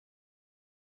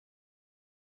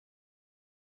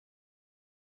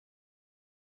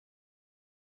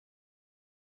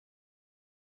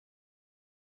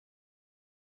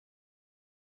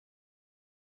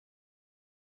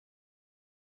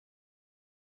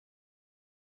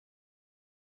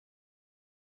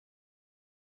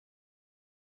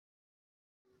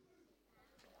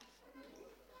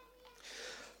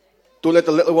Don't let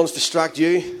the little ones distract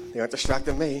you. They aren't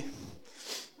distracting me.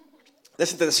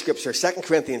 Listen to the scripture, 2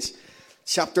 Corinthians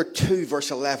chapter 2, verse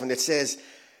 11. It says,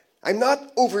 I'm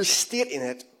not overstating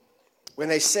it when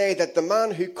I say that the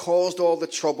man who caused all the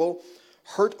trouble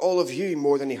hurt all of you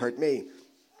more than he hurt me.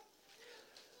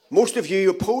 Most of you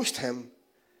opposed him,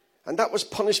 and that was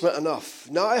punishment enough.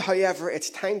 Now, however,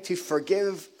 it's time to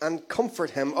forgive and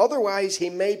comfort him. Otherwise, he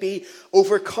may be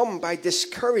overcome by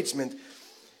discouragement.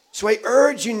 So I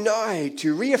urge you now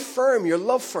to reaffirm your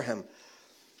love for him.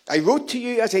 I wrote to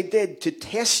you as I did to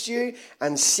test you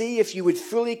and see if you would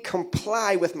fully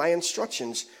comply with my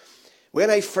instructions. When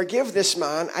I forgive this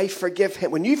man, I forgive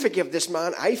him. When you forgive this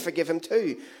man, I forgive him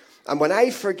too. And when I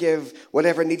forgive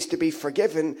whatever needs to be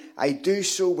forgiven, I do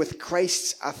so with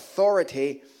Christ's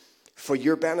authority for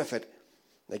your benefit.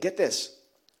 Now get this.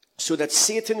 So that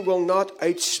Satan will not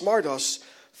outsmart us,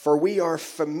 for we are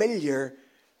familiar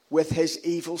with his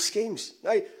evil schemes.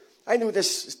 Now, I know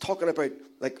this is talking about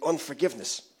like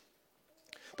unforgiveness.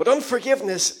 But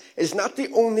unforgiveness is not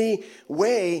the only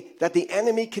way that the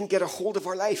enemy can get a hold of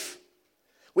our life.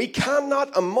 We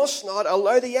cannot and must not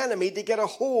allow the enemy to get a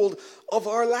hold of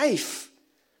our life.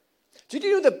 Do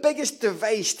you know the biggest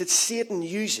device that Satan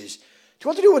uses? Do you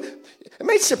want to know what? It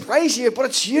might surprise you, but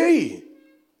it's you.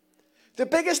 The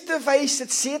biggest device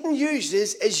that Satan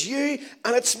uses is you,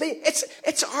 and it's me.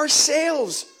 It's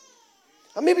ourselves.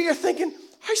 And maybe you're thinking,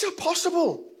 how's that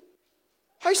possible?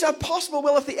 How's that possible?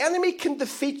 Well, if the enemy can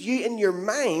defeat you in your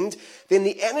mind, then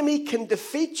the enemy can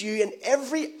defeat you in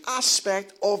every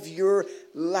aspect of your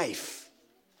life.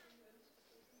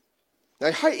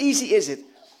 Now, how easy is it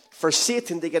for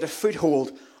Satan to get a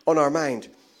foothold on our mind?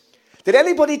 Did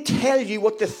anybody tell you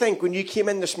what to think when you came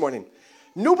in this morning?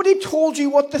 Nobody told you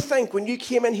what to think when you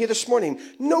came in here this morning.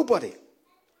 Nobody.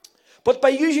 But by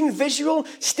using visual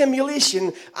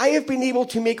stimulation, I have been able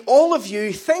to make all of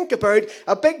you think about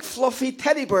a big fluffy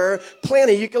teddy bear playing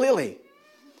a ukulele.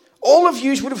 All of you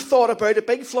would have thought about a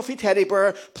big fluffy teddy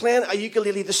bear playing a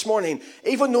ukulele this morning,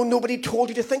 even though nobody told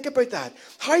you to think about that.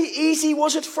 How easy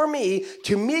was it for me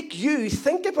to make you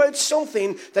think about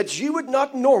something that you would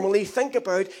not normally think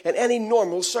about in any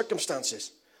normal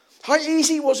circumstances? How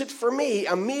easy was it for me,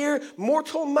 a mere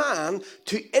mortal man,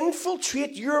 to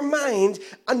infiltrate your mind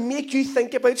and make you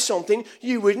think about something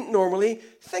you wouldn't normally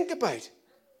think about?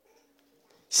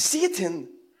 Satan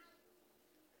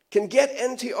can get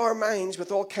into our minds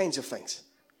with all kinds of things.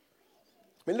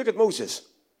 I mean, look at Moses.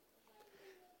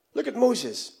 Look at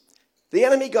Moses. The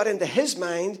enemy got into his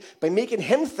mind by making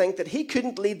him think that he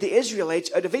couldn't lead the Israelites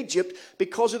out of Egypt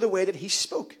because of the way that he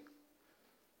spoke.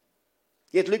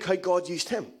 Yet look how God used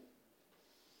him.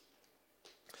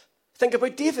 Think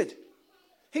about David.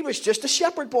 He was just a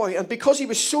shepherd boy, and because he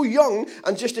was so young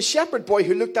and just a shepherd boy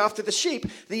who looked after the sheep,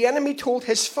 the enemy told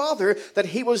his father that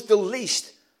he was the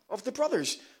least of the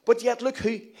brothers. But yet look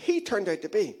who he turned out to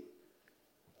be.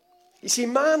 You see,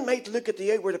 man might look at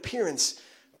the outward appearance,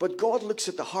 but God looks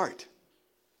at the heart.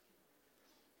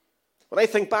 When I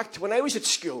think back to when I was at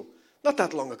school, not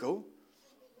that long ago,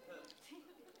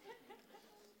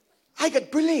 I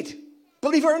got bullied.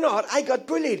 Believe it or not, I got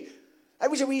bullied. I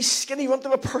was a wee skinny runt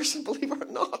of a person, believe it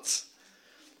or not.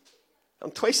 I'm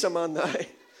twice a man now.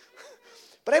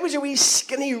 But I was a wee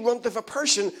skinny runt of a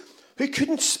person who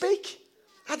couldn't speak.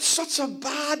 I had such a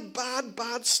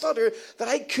bad stutter that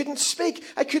I couldn't speak.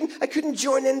 I couldn't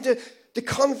join into the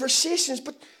conversations.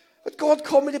 But God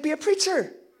called me to be a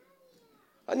preacher.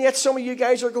 And yet some of you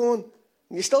guys are going,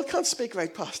 you still can't speak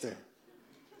right, Pastor.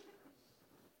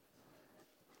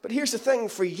 But here's the thing.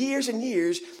 For years and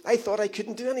years, I thought I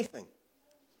couldn't do anything.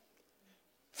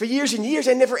 For years and years,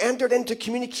 I never entered into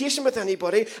communication with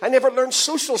anybody. I never learned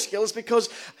social skills because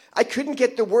I couldn't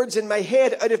get the words in my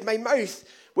head out of my mouth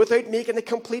without making a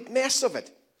complete mess of it.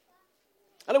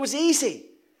 And it was easy.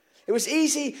 It was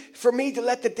easy for me to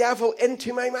let the devil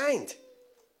into my mind.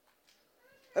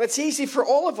 And it's easy for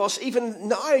all of us, even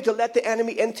now, to let the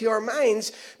enemy into our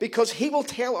minds because he will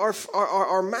tell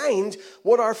our mind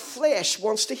what our flesh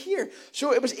wants to hear.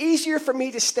 So it was easier for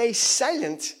me to stay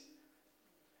silent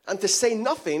and to say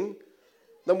nothing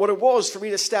than what it was for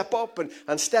me to step up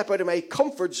and step out of my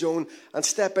comfort zone and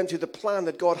step into the plan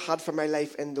that God had for my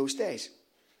life in those days.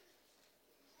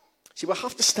 See, we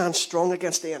have to stand strong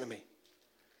against the enemy.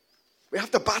 We have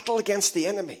to battle against the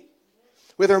enemy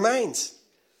with our minds.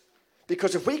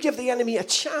 Because if we give the enemy a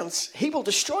chance, he will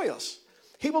destroy us.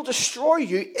 He will destroy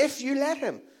you if you let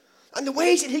him. And the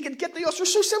ways that he can get to us are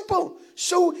so simple,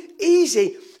 so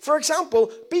easy. For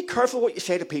example, be careful what you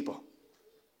say to people.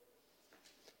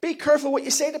 Be careful what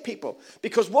you say to people.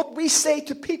 Because what we say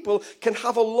to people can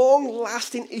have a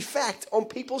long-lasting effect on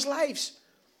people's lives.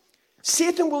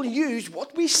 Satan will use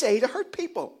what we say to hurt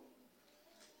people.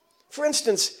 For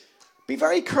instance, be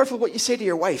very careful what you say to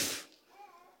your wife.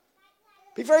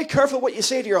 Be very careful what you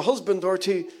say to your husband or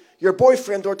to your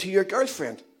boyfriend or to your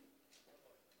girlfriend.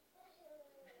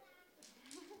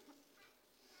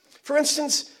 For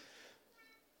instance,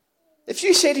 if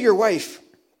you say to your wife,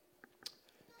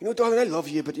 you know, darling, I love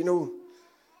you, but you know,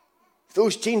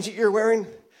 those jeans that you're wearing,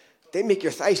 they make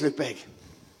your thighs look big.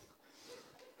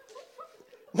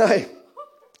 Now,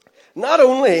 not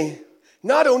only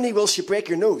will she break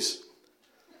your nose,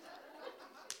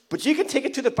 but you can take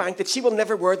it to the bank that she will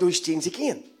never wear those jeans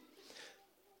again.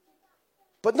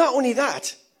 But not only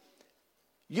that,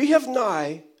 I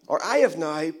have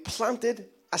now planted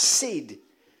a seed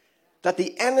that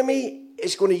the enemy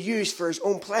is going to use for his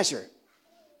own pleasure.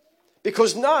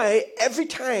 Because now, every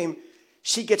time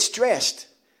she gets dressed,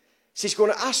 she's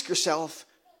going to ask herself,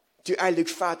 do I look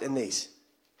fat in these?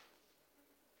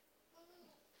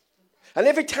 And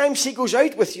every time she goes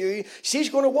out with you, she's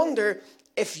going to wonder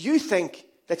if you think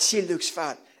that she looks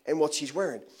fat in what she's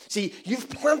wearing. See, you've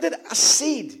planted a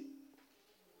seed.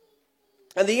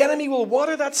 And the enemy will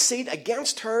water that seed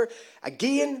against her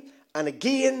again and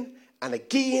again and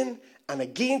again and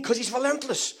again, because he's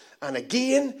relentless. And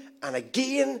again and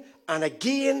again and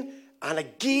again and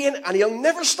again, and he'll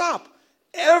never stop.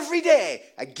 Every day,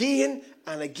 again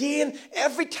and again,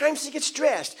 every time she gets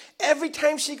dressed, every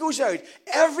time she goes out,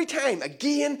 every time,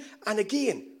 again and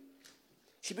again.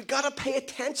 See, we've got to pay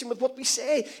attention with what we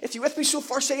say. If you're with me so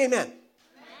far, say amen. Amen.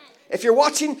 If you're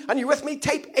watching and you're with me,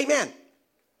 type amen.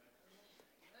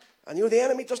 And you know, the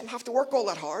enemy doesn't have to work all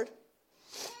that hard.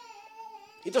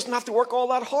 He doesn't have to work all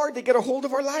that hard to get a hold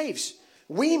of our lives.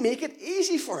 We make it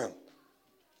easy for him.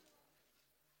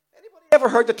 Anybody ever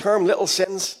heard the term little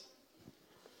sins?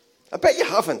 I bet you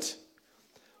haven't.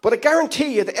 But I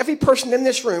guarantee you that every person in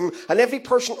this room and every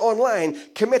person online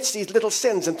commits these little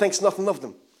sins and thinks nothing of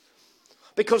them.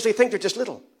 Because they think they're just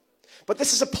little. But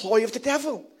this is a ploy of the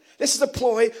devil. This is a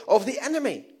ploy of the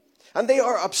enemy. And they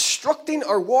are obstructing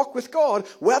our walk with God,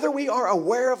 whether we are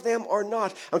aware of them or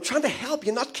not. I'm trying to help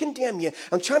you, not condemn you.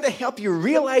 I'm trying to help you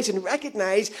realize and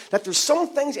recognize that there's some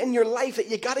things in your life that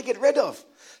you got to get rid of.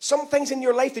 Some things in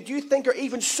your life that you think are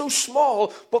even so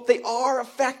small, but they are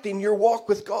affecting your walk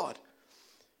with God.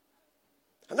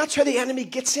 And that's how the enemy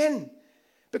gets in.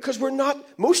 Because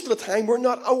most of the time, we're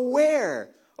not aware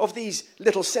of these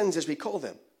little sins, as we call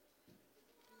them.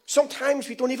 Sometimes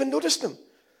we don't even notice them.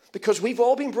 Because we've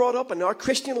all been brought up in our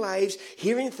Christian lives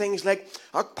hearing things like,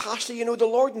 "Our pastor, you know, the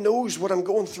Lord knows what I'm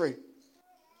going through.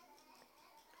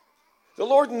 The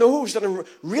Lord knows that I'm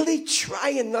really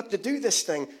trying not to do this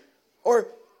thing." Or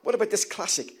what about this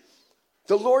classic?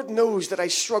 "The Lord knows that I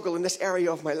struggle in this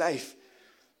area of my life.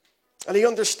 And he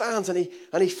understands and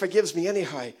he forgives me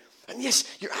anyhow." And yes,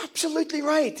 you're absolutely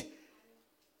right.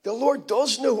 The Lord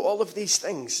does know all of these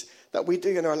things that we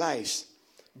do in our lives.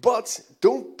 But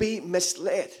don't be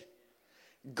misled.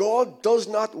 God does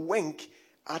not wink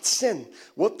at sin.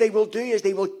 What they will do is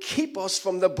they will keep us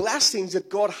from the blessings that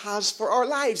God has for our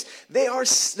lives. They are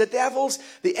the devil's,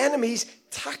 the enemy's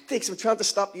tactics. I'm trying to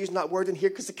stop using that word in here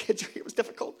because the kids are here. It was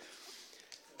difficult.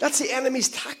 That's the enemy's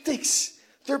tactics.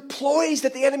 They're ploys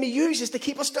that the enemy uses to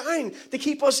keep us down, to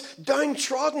keep us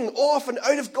downtrodden, off and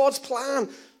out of God's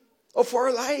plan for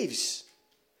our lives.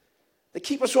 They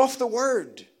keep us off the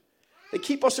word. They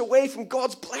keep us away from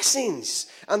God's blessings.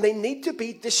 And they need to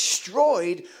be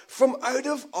destroyed from out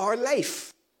of our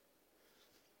life.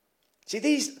 See,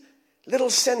 these little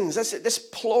sins, this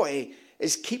ploy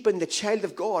is keeping the child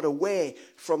of God away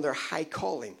from their high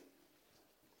calling.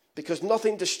 Because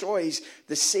nothing destroys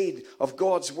the seed of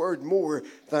God's word more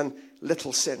than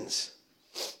little sins.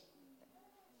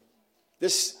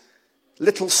 This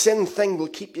little sin thing will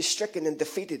keep you stricken and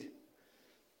defeated.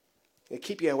 It'll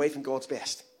keep you away from God's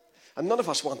best. And none of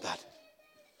us want that.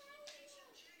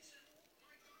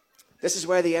 This is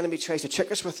where the enemy tries to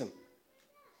trick us with them.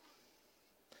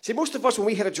 See, most of us, when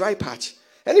we hit a dry patch,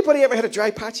 anybody ever hit a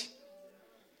dry patch?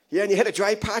 Yeah, and you hit a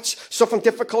dry patch, something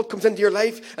difficult comes into your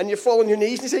life, and you fall on your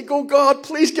knees and you say, "Oh God,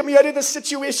 please get me out of this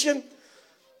situation.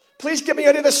 Please get me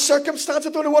out of this circumstance. I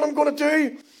don't know what I'm going to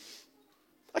do.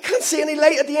 I can't see any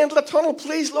light at the end of the tunnel.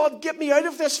 Please, Lord, get me out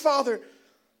of this, Father."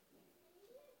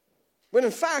 When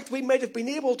in fact, we might have been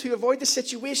able to avoid the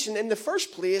situation in the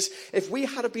first place if we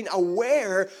had been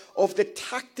aware of the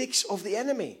tactics of the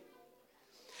enemy.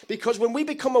 Because when we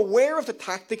become aware of the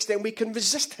tactics, then we can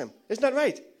resist him. Isn't that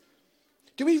right?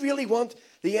 Do we really want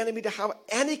the enemy to have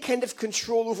any kind of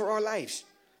control over our lives?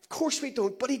 Of course we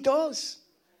don't, but he does.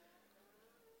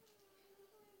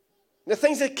 The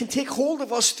things that can take hold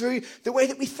of us through the way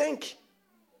that we think.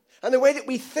 And the way that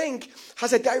we think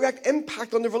has a direct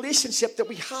impact on the relationship that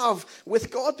we have with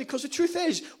God, because the truth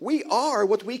is, we are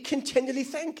what we continually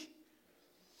think.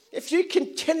 If you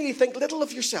continually think little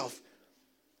of yourself,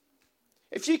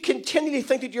 if you continually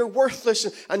think that you're worthless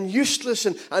and useless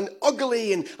and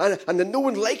ugly and that no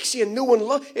one likes you and no one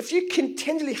loves, if you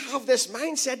continually have this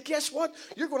mindset, guess what?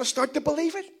 You're going to start to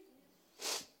believe it.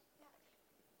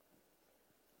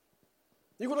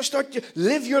 You're going to start to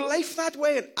live your life that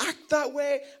way and act that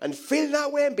way and feel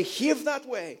that way and behave that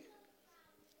way.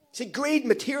 See, greed,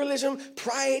 materialism,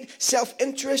 pride,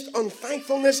 self-interest,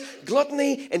 unthankfulness,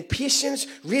 gluttony, impatience,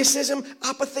 racism,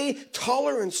 apathy,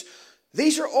 tolerance.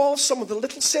 These are all some of the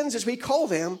little sins, as we call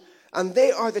them, and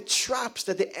they are the traps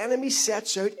that the enemy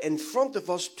sets out in front of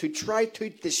us to try to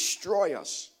destroy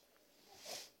us.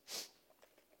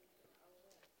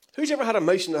 Who's ever had a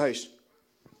mouse in the house?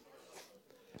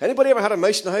 Anybody ever had a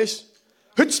mouse in the house?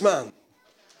 Hoots, man.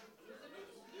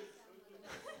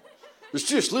 There's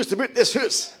just loose about this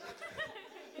house.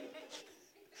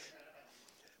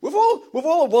 We've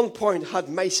all at one point had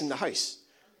mice in the house.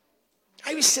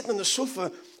 I was sitting on the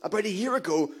sofa about a year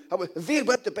ago. They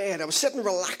went to bed. I was sitting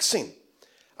relaxing.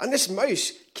 And this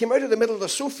mouse came out of the middle of the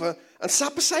sofa and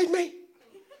sat beside me.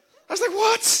 I was like,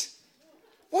 what?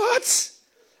 What?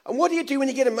 And what do you do when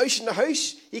you get a mouse in the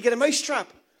house? You get a mouse trap.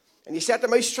 And you set the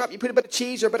mouse trap, you put a bit of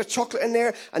cheese or a bit of chocolate in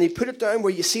there, and you put it down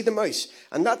where you see the mouse.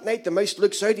 And that night, the mouse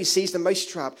looks out, he sees the mouse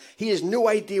trap. He has no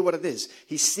idea what it is.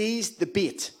 He sees the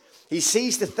bait. He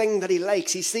sees the thing that he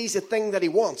likes. He sees the thing that he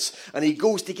wants. And he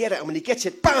goes to get it. And when he gets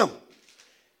it, bam!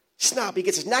 Snap, he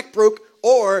gets his neck broke,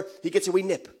 or he gets a wee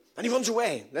nip. And he runs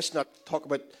away. Let's not talk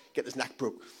about getting his neck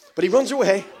broke. But he runs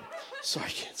away.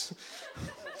 Sorry, kids.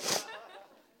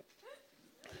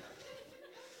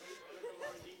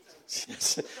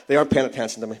 Yes, they aren't paying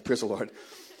attention to me, praise the Lord.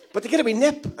 But they get a wee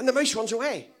nip, and the mouse runs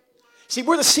away. See,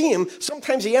 we're the same.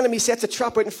 Sometimes the enemy sets a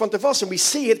trap out in front of us, and we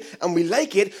see it, and we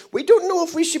like it. We don't know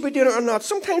if we should be doing it or not.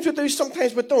 Sometimes we do,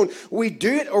 sometimes we don't. We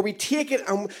do it, or we take it,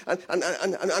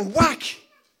 and whack.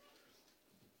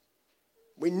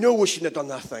 We know we shouldn't have done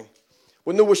that thing.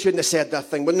 We know we shouldn't have said that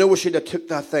thing. We know we shouldn't have took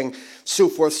that thing, so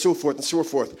forth, and so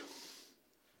forth.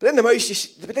 But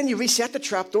then you reset the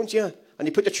trap, don't you? And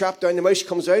you put the trap down, the mouse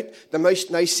comes out. The mouse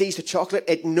now sees the chocolate.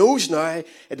 It knows now.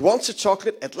 It wants the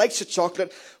chocolate. It likes the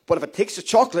chocolate. But if it takes the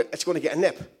chocolate, it's going to get a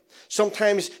nip.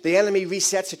 Sometimes the enemy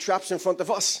resets the traps in front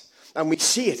of us. And we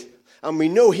see it. And we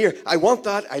know here, I want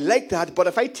that. I like that. But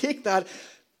if I take that,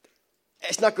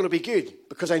 it's not going to be good.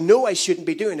 Because I know I shouldn't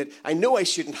be doing it. I know I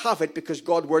shouldn't have it because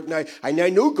God's word now, I now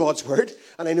know God's word.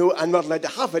 And I know I'm not allowed to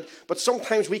have it. But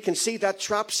sometimes we can see that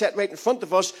trap set right in front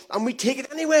of us. And we take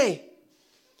it anyway.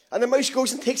 And the mouse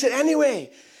goes and takes it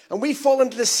anyway. And we fall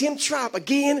into the same trap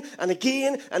again and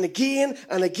again and again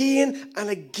and again and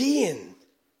again.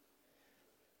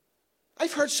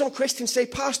 I've heard some Christians say,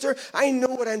 Pastor, I know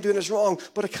what I'm doing is wrong,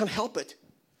 but I can't help it.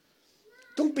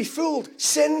 Don't be fooled.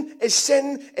 Sin is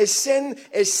sin is sin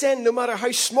is sin. No matter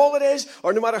how small it is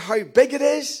or no matter how big it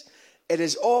is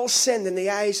is all sin in the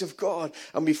eyes of God.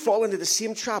 And we fall into the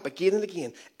same trap again and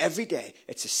again. Every day,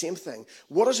 it's the same thing.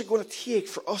 What is it going to take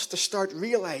for us to start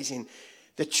realizing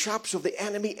the traps of the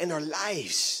enemy in our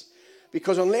lives?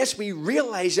 Because unless we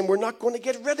realize them, we're not going to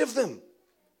get rid of them.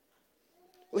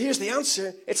 Well, here's the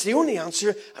answer. It's the only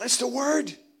answer, and it's the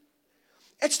Word.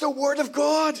 It's the Word of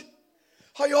God.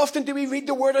 How often do we read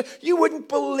the Word? You wouldn't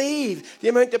believe the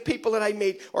amount of people that I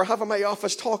meet or have in my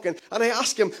office talking. And I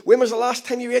ask them, when was the last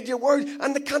time you read your Word?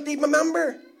 And they can't even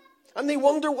remember. And they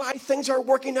wonder why things aren't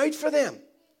working out for them.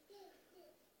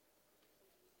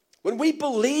 When we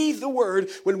believe the Word,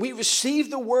 when we receive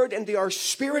the Word into our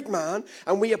spirit man,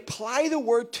 and we apply the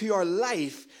Word to our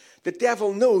life, the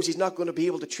devil knows he's not going to be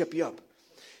able to trip you up.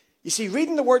 You see,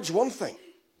 reading the Word is one thing.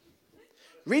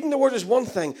 Reading the Word is one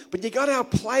thing, but you got to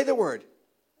apply the Word.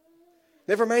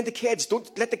 Never mind the kids.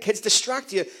 Don't let the kids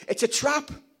distract you. It's a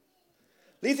trap.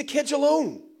 Leave the kids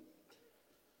alone.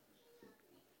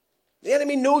 The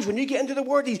enemy knows when you get into the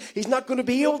Word, he's not going to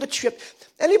be able to trip.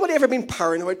 Anybody ever been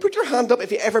paranoid? Put your hand up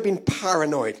if you've ever been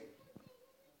paranoid.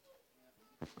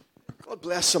 God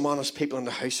bless some honest people in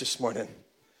the house this morning.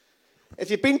 If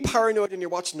you've been paranoid and you're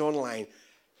watching online,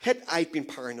 hit I've been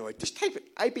paranoid. Just type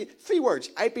it. 3 words.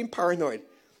 I've been paranoid.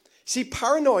 See,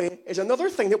 paranoia is another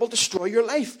thing that will destroy your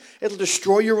life. It'll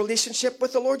destroy your relationship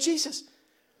with the Lord Jesus.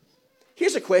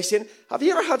 Here's a question. Have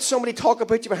you ever had somebody talk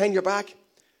about you behind your back?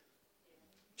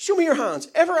 Show me your hands.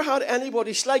 Ever had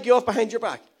anybody slag you off behind your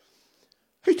back?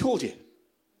 Who told you?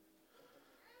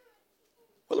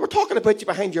 Well, we're talking about you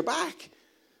behind your back.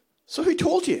 So who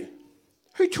told you?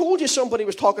 Who told you somebody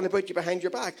was talking about you behind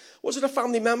your back? Was it a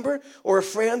family member or a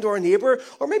friend or a neighbor?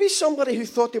 Or maybe somebody who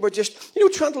thought they were just,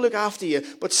 trying to look after you.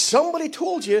 But somebody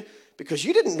told you because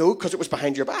you didn't know because it was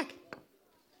behind your back.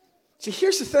 See,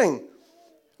 here's the thing.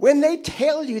 When they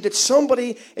tell you that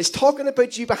somebody is talking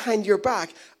about you behind your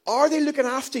back, are they looking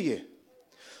after you?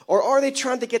 Or are they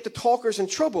trying to get the talkers in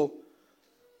trouble?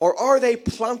 Or are they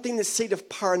planting the seed of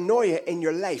paranoia in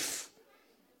your life?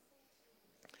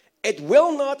 It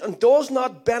will not and does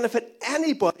not benefit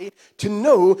anybody to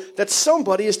know that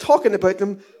somebody is talking about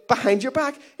them behind your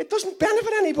back. It doesn't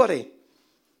benefit anybody.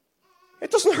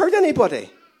 It doesn't hurt anybody.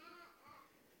 It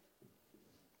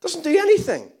doesn't do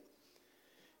anything.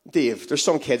 Dave, there's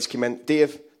some kids come in.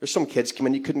 Dave, there's some kids come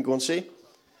in you couldn't go and see.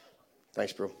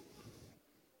 Thanks, bro.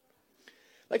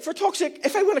 Like, for talk's sake,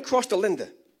 if I went across to Linda,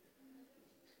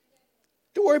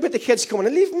 don't worry about the kids coming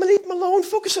in. Leave them alone.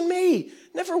 Focus on me.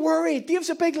 Never worry. Dave's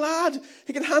a big lad.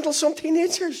 He can handle some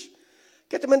teenagers.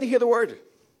 Get them in to hear the word.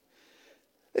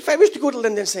 If I was to go to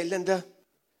Linda and say, Linda,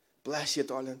 bless you,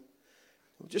 darling.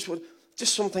 Just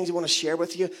some things I want to share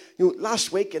with you.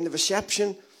 Last week in the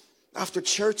reception, after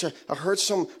church, I heard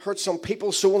some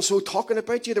people so-and-so talking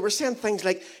about you. They were saying things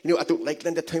like, I don't like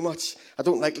Linda too much. I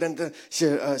don't like Linda.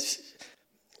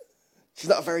 She's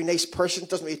not a very nice person,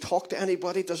 doesn't really talk to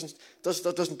anybody, doesn't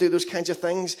do those kinds of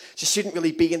things. She shouldn't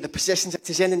really be in the positions that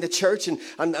she's in the church. And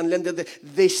Linda,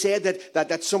 they said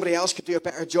that somebody else could do a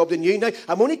better job than you. Now,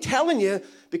 I'm only telling you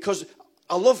because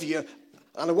I love you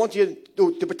and I want you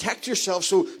to protect yourself.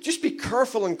 So just be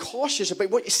careful and cautious about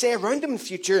what you say around them in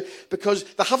future because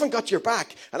they haven't got your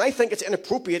back. And I think it's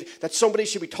inappropriate that somebody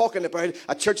should be talking about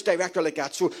a church director like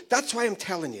that. So that's why I'm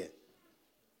telling you.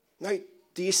 Now,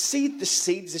 do you see the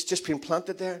seeds that's just been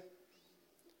planted there?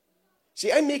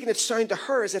 See, I'm making it sound to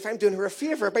her as if I'm doing her a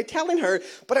favor by telling her,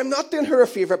 but I'm not doing her a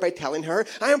favor by telling her.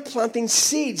 I am planting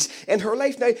seeds in her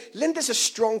life. Now, Linda's a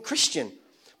strong Christian,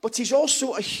 but she's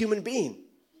also a human being.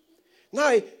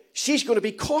 Now, she's going to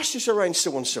be cautious around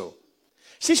so-and-so.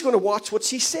 She's going to watch what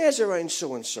she says around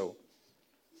so-and-so.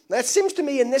 Now, it seems to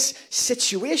me in this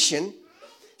situation,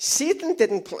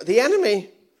 the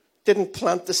enemy didn't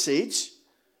plant the seeds.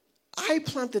 I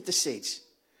planted the seeds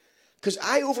because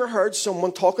I overheard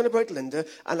someone talking about Linda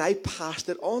and I passed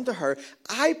it on to her.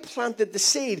 I planted the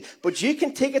seed, but you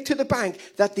can take it to the bank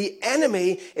that the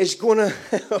enemy is going to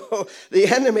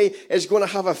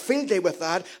have a field day with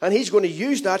that, and he's going to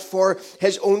use that for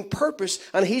his own purpose,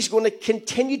 and he's going to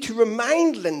continue to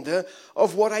remind Linda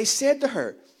of what I said to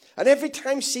her. And every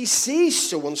time she sees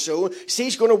so-and-so,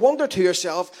 she's going to wonder to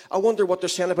herself, I wonder what they're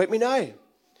saying about me now.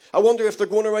 I wonder if they're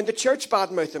going around the church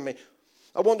bad-mouthing me.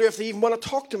 I wonder if they even want to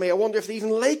talk to me. I wonder if they even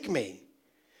like me.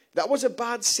 That was a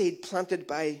bad seed planted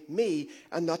by me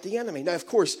and not the enemy. Now, of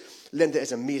course, Linda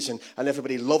is amazing and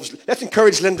everybody loves. Let's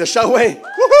encourage Linda, shall we?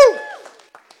 Woohoo!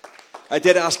 I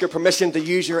did ask her permission to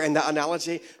use her in that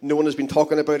analogy. No one has been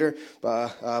talking about her.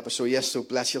 So yes, so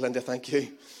bless you, Linda. Thank you.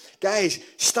 Guys,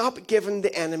 stop giving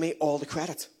the enemy all the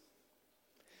credit.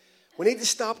 We need to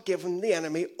stop giving the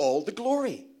enemy all the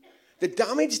glory. The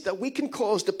damage that we can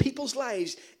cause to people's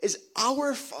lives is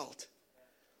our fault.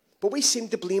 But we seem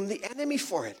to blame the enemy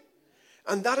for it.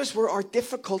 And that is where our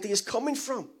difficulty is coming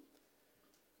from.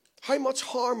 How much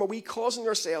harm are we causing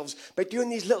ourselves by doing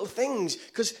these little things?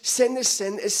 Because sin is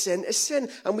sin is sin is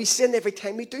sin. And we sin every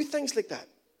time we do things like that.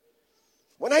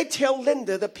 When I tell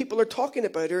Linda that people are talking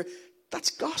about her,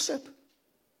 that's gossip.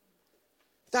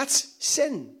 That's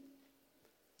sin.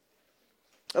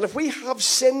 And if we have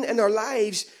sin in our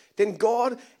lives, then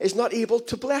God is not able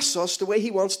to bless us the way he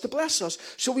wants to bless us.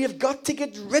 So we have got to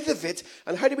get rid of it.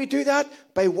 And how do we do that?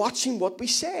 By watching what we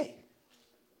say.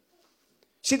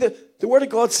 See, the Word of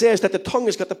God says that the tongue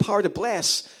has got the power to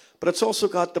bless, but it's also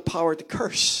got the power to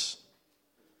curse.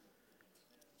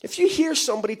 If you hear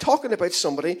somebody talking about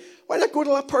somebody, why not go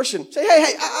to that person? Say,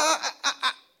 hey,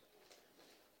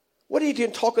 what are you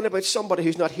doing talking about somebody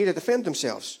who's not here to defend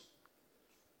themselves?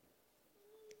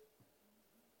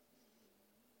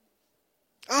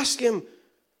 Ask him,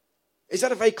 is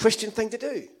that a very Christian thing to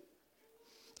do?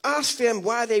 Ask them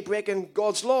why they're breaking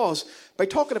God's laws by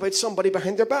talking about somebody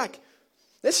behind their back.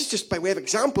 This is just by way of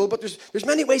example, but there's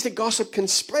many ways that gossip can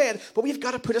spread, but we've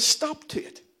got to put a stop to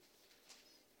it.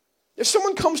 If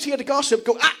someone comes to you to gossip,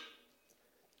 go,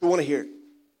 don't want to hear it.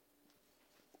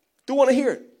 Don't want to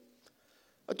hear it.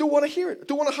 I don't want to hear it. I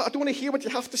don't want to hear what you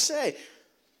have to say.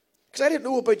 Because I don't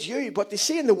know about you, but they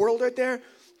see in the world out there,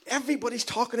 everybody's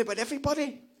talking about everybody.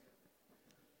 I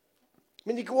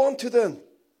mean, you go on to the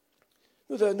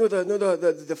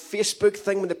Facebook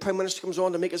thing when the Prime Minister comes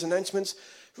on to make his announcements.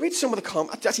 Read some of the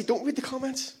comments. Actually, don't read the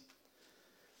comments.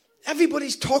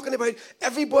 Everybody's talking about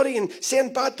everybody and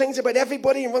saying bad things about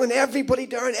everybody and running everybody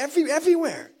down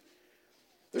everywhere.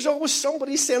 There's always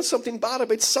somebody saying something bad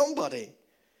about somebody.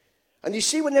 And you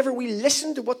see, whenever we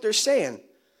listen to what they're saying,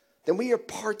 then we are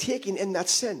partaking in that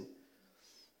sin.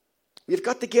 We've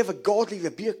got to give a godly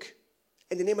rebuke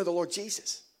in the name of the Lord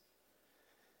Jesus.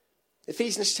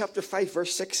 Ephesians chapter 5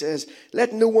 verse 6 says,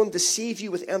 "Let no one deceive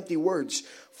you with empty words,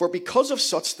 for because of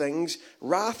such things,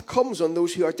 wrath comes on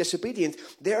those who are disobedient.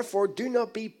 Therefore, do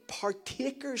not be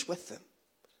partakers with them."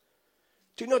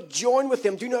 Do not join with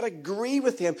them. Do not agree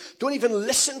with them. Don't even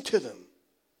listen to them.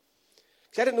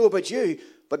 I don't know about you,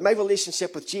 but my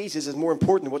relationship with Jesus is more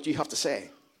important than what you have to say.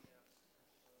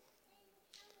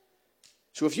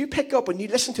 So if you pick up and you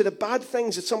listen to the bad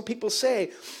things that some people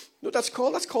say, no, that's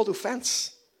called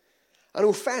offense. An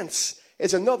offense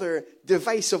is another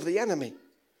device of the enemy.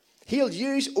 He'll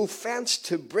use offense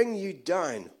to bring you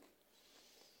down.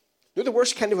 You know the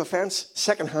worst kind of offense?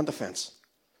 Second-hand offense.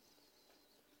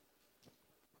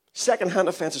 Second-hand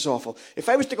offense is awful. If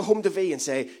I was to go home to V and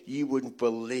say, "You wouldn't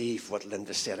believe what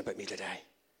Linda said about me today."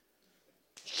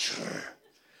 Sure.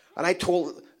 And I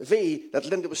told V that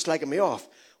Linda was slagging me off.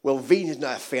 Well, V is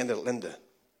not offended at Linda.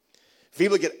 V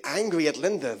will get angry at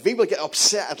Linda. V will get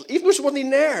upset. Even though she wasn't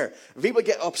even there, V will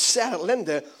get upset at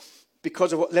Linda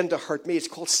because of what Linda hurt me. It's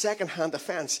called second-hand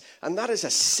offense. And that is a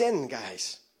sin,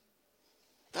 guys.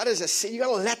 That is a sin. You've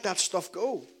got to let that stuff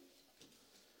go.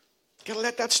 You've got to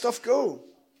let that stuff go.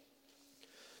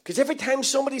 Because every time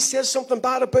somebody says something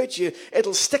bad about you,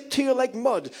 it'll stick to you like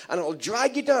mud, and it'll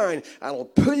drag you down, and it'll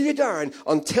pull you down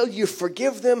until you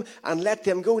forgive them and let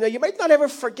them go. Now, you might not ever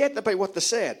forget about what they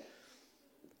said.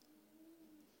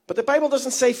 But the Bible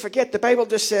doesn't say forget. The Bible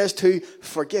just says to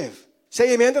forgive.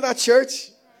 Say amen to that, church.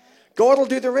 God will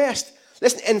do the rest.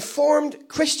 Listen, informed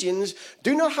Christians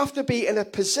do not have to be in a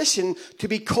position to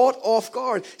be caught off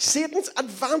guard. Satan's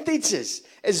advantages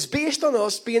is based on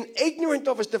us being ignorant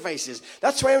of his devices.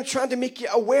 That's why I'm trying to make you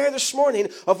aware this morning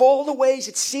of all the ways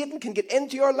that Satan can get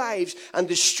into our lives and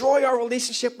destroy our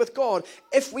relationship with God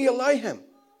if we allow him.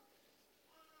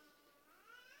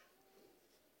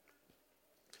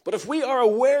 But if we are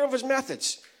aware of his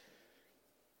methods,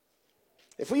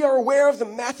 if we are aware of the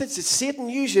methods that Satan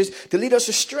uses to lead us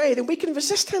astray, then we can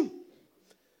resist him.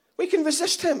 We can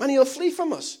resist him and he'll flee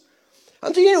from us.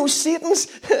 And do you know,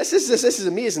 this is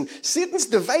amazing. Satan's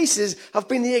devices have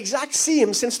been the exact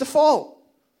same since the fall.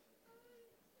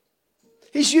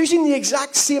 He's using the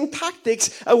exact same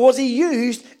tactics as what he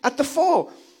used at the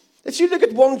fall. If you look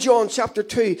at 1 John chapter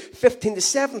 2, 15 to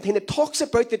 17, it talks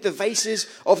about the devices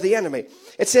of the enemy.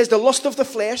 It says the lust of the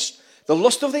flesh, the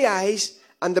lust of the eyes,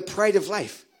 and the pride of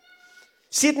life.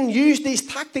 Satan used these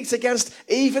tactics against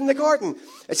Eve in the garden.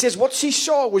 It says what she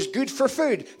saw was good for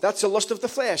food. That's the lust of the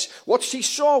flesh. What she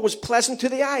saw was pleasant to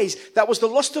the eyes. That was the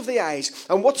lust of the eyes.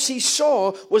 And what she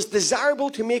saw was desirable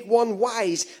to make one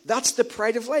wise. That's the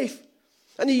pride of life.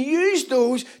 And he used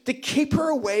those to keep her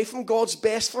away from God's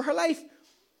best for her life.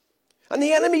 And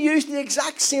the enemy used the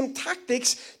exact same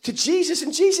tactics to Jesus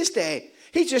in Jesus' day.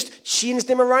 He just changed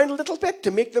them around a little bit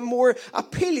to make them more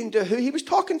appealing to who he was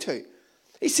talking to.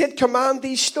 He said, command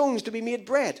these stones to be made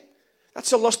bread. That's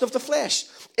the lust of the flesh.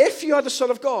 If you are the Son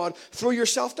of God, throw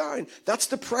yourself down. That's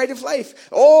the pride of life.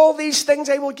 All these things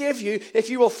I will give you if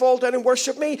you will fall down and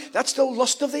worship me. That's the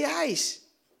lust of the eyes.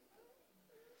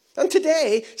 And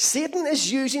today, Satan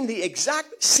is using the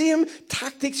exact same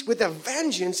tactics with a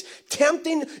vengeance,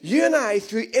 tempting you and I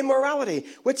through immorality,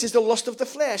 which is the lust of the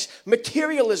flesh,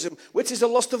 materialism, which is the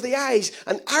lust of the eyes,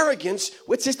 and arrogance,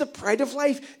 which is the pride of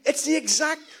life. It's the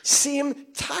exact same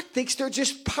tactics. They're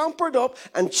just pampered up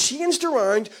and changed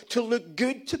around to look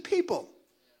good to people.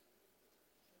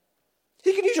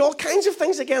 He can use all kinds of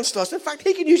things against us. In fact,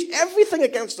 he can use everything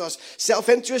against us.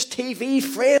 Self-interest, TV,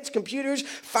 friends, computers,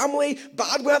 family,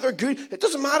 bad weather, good. It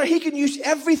doesn't matter. He can use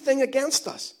everything against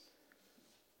us.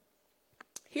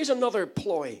 Here's another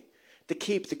ploy to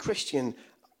keep the Christian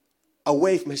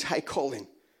away from his high calling.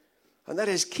 And that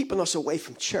is keeping us away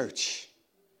from church.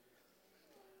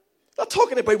 I'm not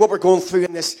talking about what we're going through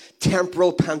in this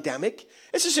temporal pandemic.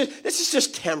 This is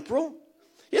just temporal.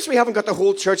 Yes, we haven't got the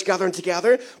whole church gathering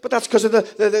together, but that's because of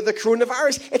the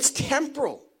coronavirus. It's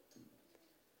temporal.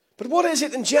 But what is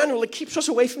it in general that keeps us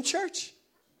away from church?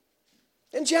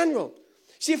 In general.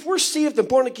 See, if we're saved and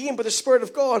born again by the Spirit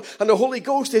of God and the Holy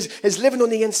Ghost is living on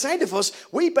the inside of us,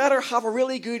 we better have a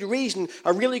really good reason,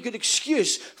 a really good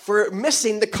excuse for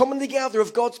missing the coming together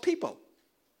of God's people.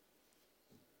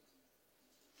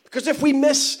 Because if we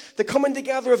miss the coming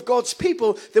together of God's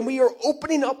people, then we are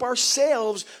opening up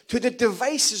ourselves to the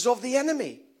devices of the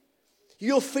enemy.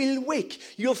 You'll feel weak.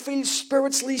 You'll feel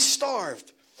spiritually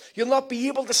starved. You'll not be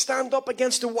able to stand up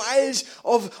against the wiles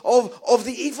of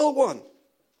the evil one.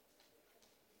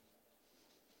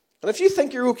 And if you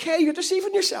think you're okay, you're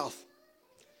deceiving yourself.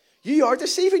 You are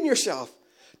deceiving yourself.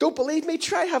 Don't believe me?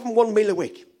 Try having one meal a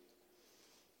week.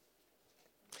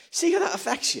 See how that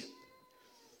affects you.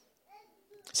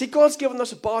 See, God's given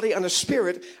us a body and a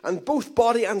spirit, and both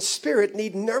body and spirit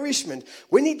need nourishment.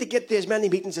 We need to get to as many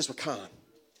meetings as we can.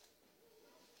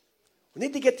 We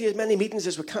need to get to as many meetings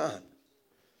as we can.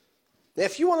 Now,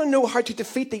 if you want to know how to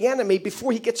defeat the enemy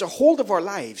before he gets a hold of our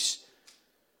lives,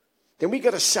 then we've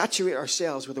got to saturate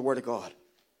ourselves with the Word of God.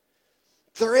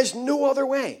 There is no other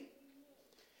way.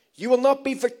 You will not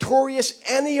be victorious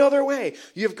any other way.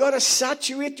 You've got to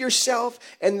saturate yourself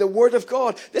in the Word of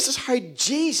God. This is how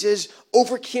Jesus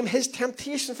overcame his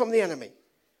temptation from the enemy.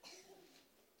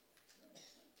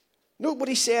 Note what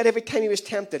he said every time he was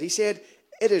tempted. He said,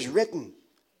 "It is written."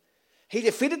 He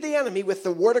defeated the enemy with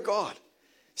the Word of God,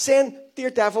 saying, "Dear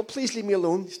devil, please leave me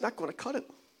alone." He's not going to cut it.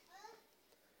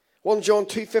 1 John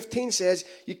 2:15 says,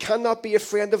 "You cannot be a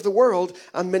friend of the world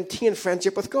and maintain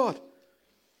friendship with God."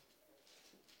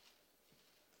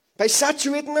 By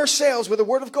saturating ourselves with the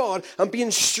Word of God and being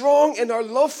strong in our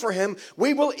love for Him,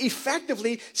 we will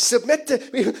effectively submit to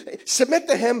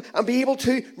Him and be able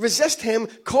to resist Him,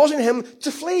 causing Him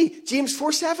to flee. James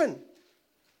 4:7.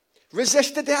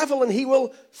 Resist the devil and he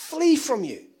will flee from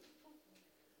you.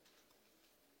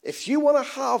 If you want to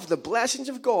have the blessings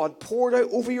of God poured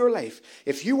out over your life,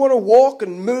 if you want to walk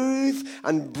and move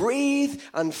and breathe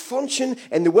and function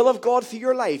in the will of God for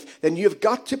your life, then you've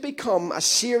got to become a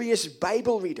serious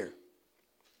Bible reader.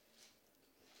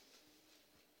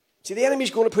 See, the enemy's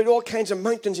going to put all kinds of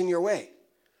mountains in your way.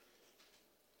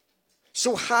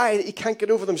 So high that you can't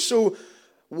get over them, so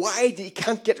wide that you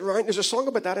can't get around. There's a song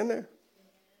about that in there.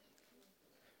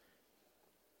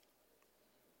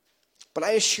 But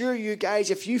I assure you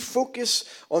guys, if you focus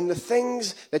on the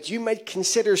things that you might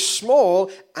consider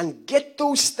small and get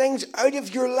those things out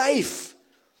of your life,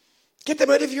 get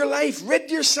them out of your life, rid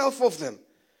yourself of them.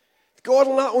 God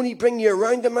will not only bring you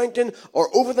around the mountain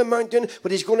or over the mountain,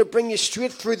 but He's going to bring you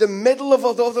straight through the middle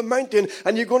of the mountain,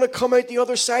 and you're going to come out the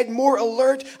other side more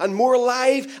alert and more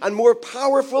alive and more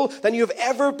powerful than you've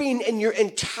ever been in your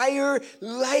entire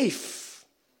life.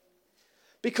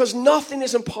 Because nothing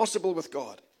is impossible with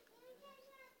God.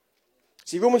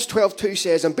 See, Romans 12:2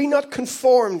 says, "And be not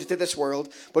conformed to this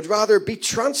world, but rather be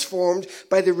transformed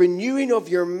by the renewing of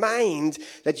your mind,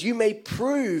 that you may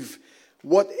prove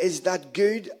what is that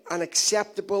good and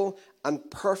acceptable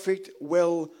and perfect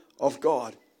will of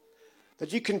God."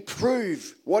 That you can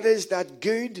prove what is that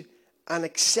good and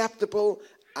acceptable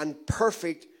and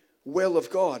perfect will of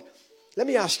God. Let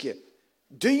me ask you,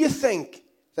 do you think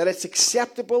that it's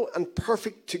acceptable and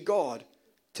perfect to God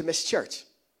to miss church?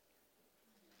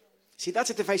 See,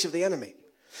 that's a device of the enemy.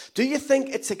 Do you think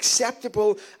it's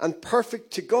acceptable and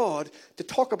perfect to God to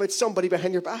talk about somebody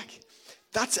behind your back?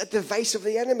 That's a device of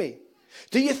the enemy.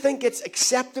 Do you think it's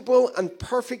acceptable and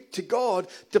perfect to God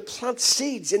to plant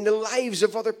seeds in the lives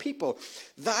of other people?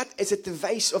 That is a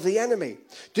device of the enemy.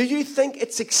 Do you think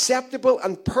it's acceptable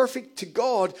and perfect to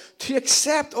God to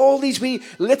accept all these wee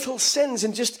little sins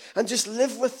and just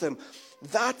live with them?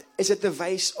 That is a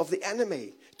device of the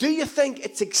enemy. Do you think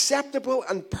it's acceptable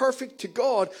and perfect to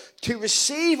God to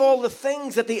receive all the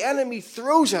things that the enemy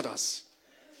throws at us?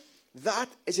 That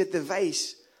is a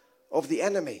device of the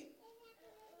enemy.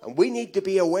 And we need to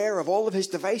be aware of all of his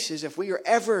devices if we are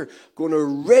ever going to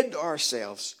rid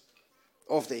ourselves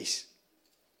of these.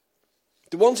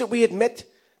 The ones that we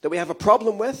admit that we have a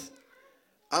problem with,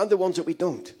 and the ones that we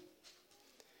don't.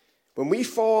 When we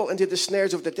fall into the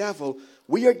snares of the devil,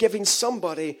 we are giving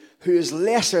somebody who is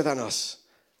lesser than us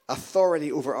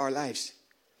authority over our lives.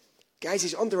 Guys,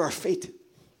 he's under our feet.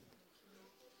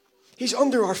 He's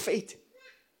under our feet.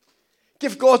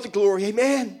 Give God the glory.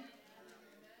 Amen.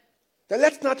 Now,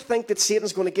 let's not think that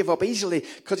Satan's going to give up easily,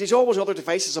 because he's always other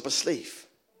devices up his sleeve.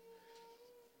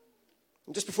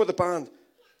 And just before the band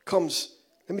comes,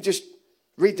 let me just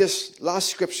read this last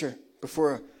scripture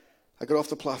before I get off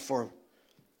the platform.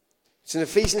 It's in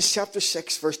Ephesians chapter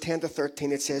 6, verse 10 to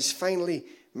 13. It says, "Finally,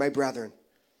 my brethren,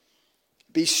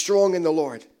 be strong in the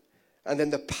Lord and in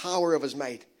the power of his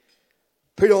might.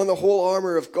 Put on the whole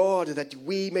armor of God, that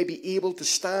we may be able to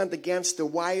stand against the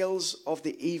wiles of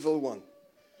the evil one.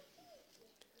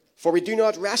 For we do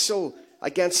not wrestle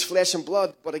against flesh and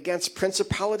blood, but against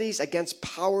principalities, against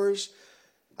powers,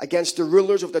 against the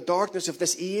rulers of the darkness of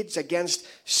this age, against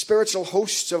spiritual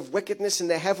hosts of wickedness in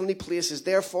the heavenly places.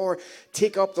 Therefore,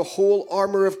 take up the whole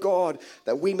armor of God,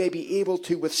 that we may be able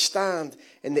to withstand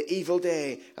in the evil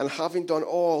day, and having done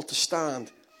all to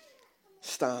stand,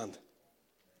 stand."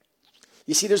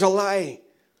 You see, there's a lie.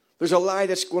 There's a lie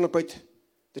that's going about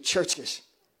the churches.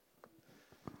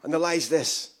 And the lie is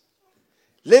this.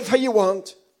 Live how you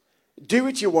want. Do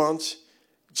what you want.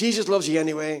 Jesus loves you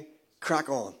anyway. Crack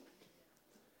on.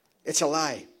 It's a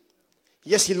lie.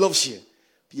 Yes, he loves you.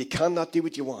 But you cannot do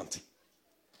what you want.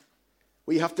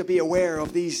 We have to be aware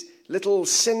of these little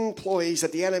sin ploys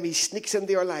that the enemy sneaks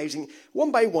into our lives. And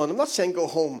one by one, I'm not saying go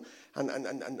home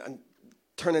and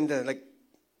turn into like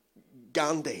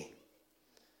Gandhi.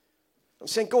 I'm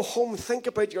saying go home, think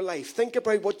about your life. Think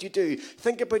about what you do.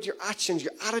 Think about your actions,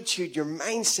 your attitude, your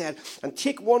mindset. And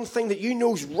take one thing that you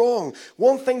know is wrong.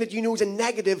 One thing that you know is a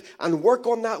negative. And work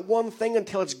on that one thing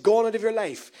until it's gone out of your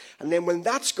life. And then when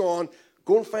that's gone,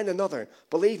 go and find another.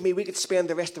 Believe me, we could spend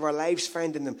the rest of our lives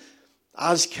finding them.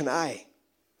 As can I.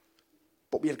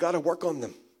 But we've got to work on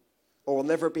them. Or we'll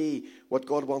never be what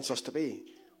God wants us to be.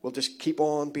 We'll just keep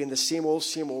on being the same old,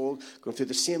 going through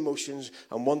the same motions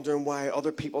and wondering why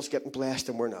other people's getting blessed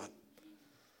and we're not.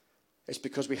 It's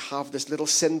because we have this little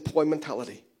sin ploy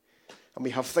mentality. And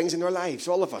we have things in our lives,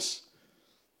 all of us.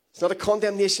 It's not a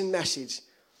condemnation message.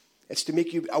 It's to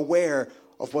make you aware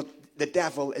of what the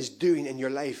devil is doing in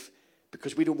your life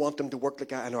because we don't want him to work like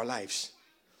that in our lives.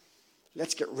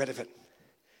 Let's get rid of it.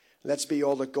 Let's be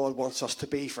all that God wants us to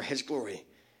be for his glory.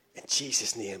 In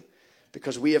Jesus' name.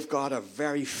 Because we have got a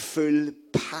very full,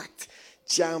 packed,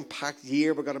 jam-packed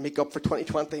year we're going to make up for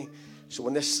 2020. So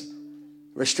when this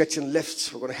restriction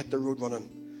lifts, we're going to hit the road running.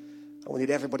 And we need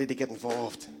everybody to get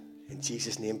involved. In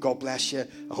Jesus' name. God bless you.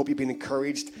 I hope you've been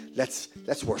encouraged. Let's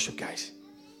worship, guys.